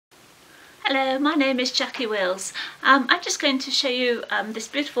Hello, my name is Jackie Wills. I'm just going to show you this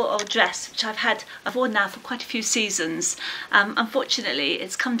beautiful old dress which I've worn now for quite a few seasons. Unfortunately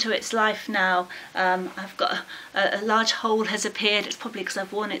it's come to its life now. I've got a large hole has appeared. It's probably because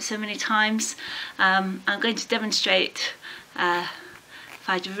I've worn it so many times. I'm going to demonstrate. If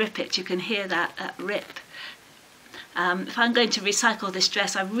I rip it, you can hear that rip. If I'm going to recycle this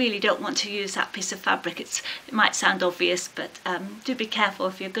dress, I really don't want to use that piece of fabric. It might sound obvious, but do be careful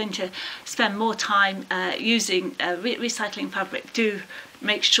if you're going to spend more time using recycling fabric. Do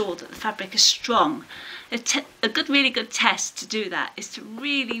make sure that the fabric is strong. A really good test to do that is to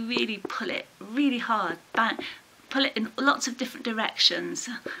really pull it really hard, bang, pull it in lots of different directions.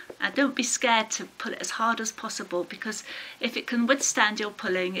 Don't be scared to pull it as hard as possible, because if it can withstand your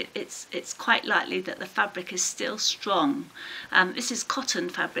pulling, it's quite likely that the fabric is still strong. This is cotton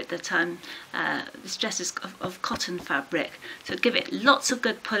fabric that this dress is of cotton fabric, so give it lots of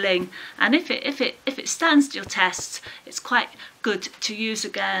good pulling, and if it stands your test, it's quite good to use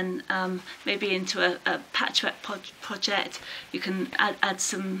again, maybe into a patchwork project. You can add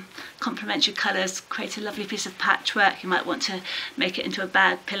some complementary colours, create a lovely piece of patchwork. You might want to make it into a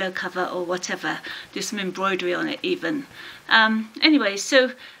bag, pillow cover or whatever, do some embroidery on it even. Anyway,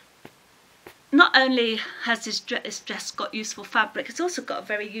 so not only has this dress got useful fabric, it's also got a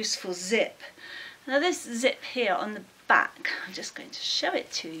very useful zip. Now this zip here on the back, I'm just going to show it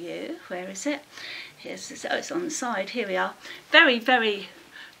to you. Where is it? Here's this, oh, it's on the side. Here we are. Very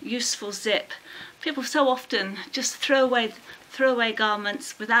useful zip. People so often just throw away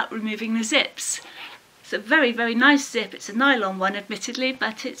garments without removing the zips. It's a very nice zip. It's a nylon one, admittedly,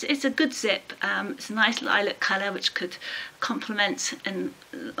 but it's a good zip. It's a nice lilac colour which could complement a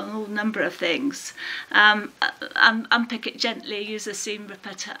whole number of things. Unpick it gently, use a seam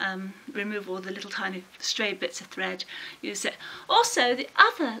ripper to remove all the little tiny stray bits of thread. Use it. Also, the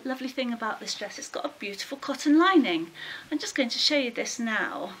other lovely thing about this dress, it's got a beautiful cotton lining. I'm just going to show you this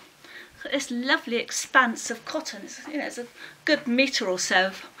now. This lovely expanse of cotton. It's a good metre or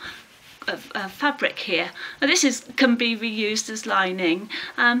so of fabric here. Now this can be reused as lining,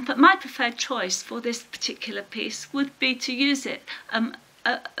 but my preferred choice for this particular piece would be to use it on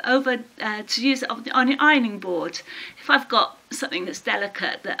the ironing board. If I've got something that's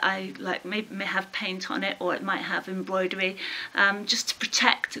delicate that I like, maybe may have paint on it, or it might have embroidery, just to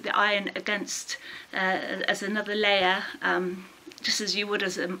protect the iron against as another layer. Just as you would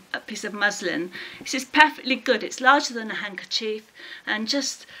as a piece of muslin. This is perfectly good. It's larger than a handkerchief, and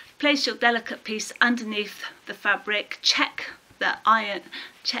just place your delicate piece underneath the fabric. Check the iron,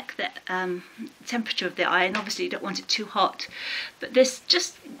 check the temperature of the iron. Obviously you don't want it too hot, but this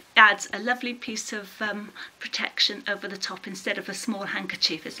just adds a lovely piece of protection over the top instead of a small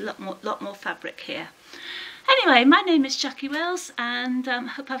handkerchief. There's a lot more fabric here. Anyway, my name is Jackie Wills, and I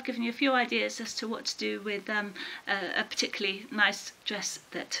hope I've given you a few ideas as to what to do with a particularly nice dress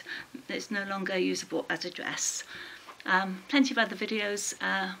that is no longer usable as a dress. Plenty of other videos.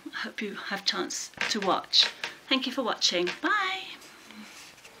 I hope you have a chance to watch. Thank you for watching. Bye!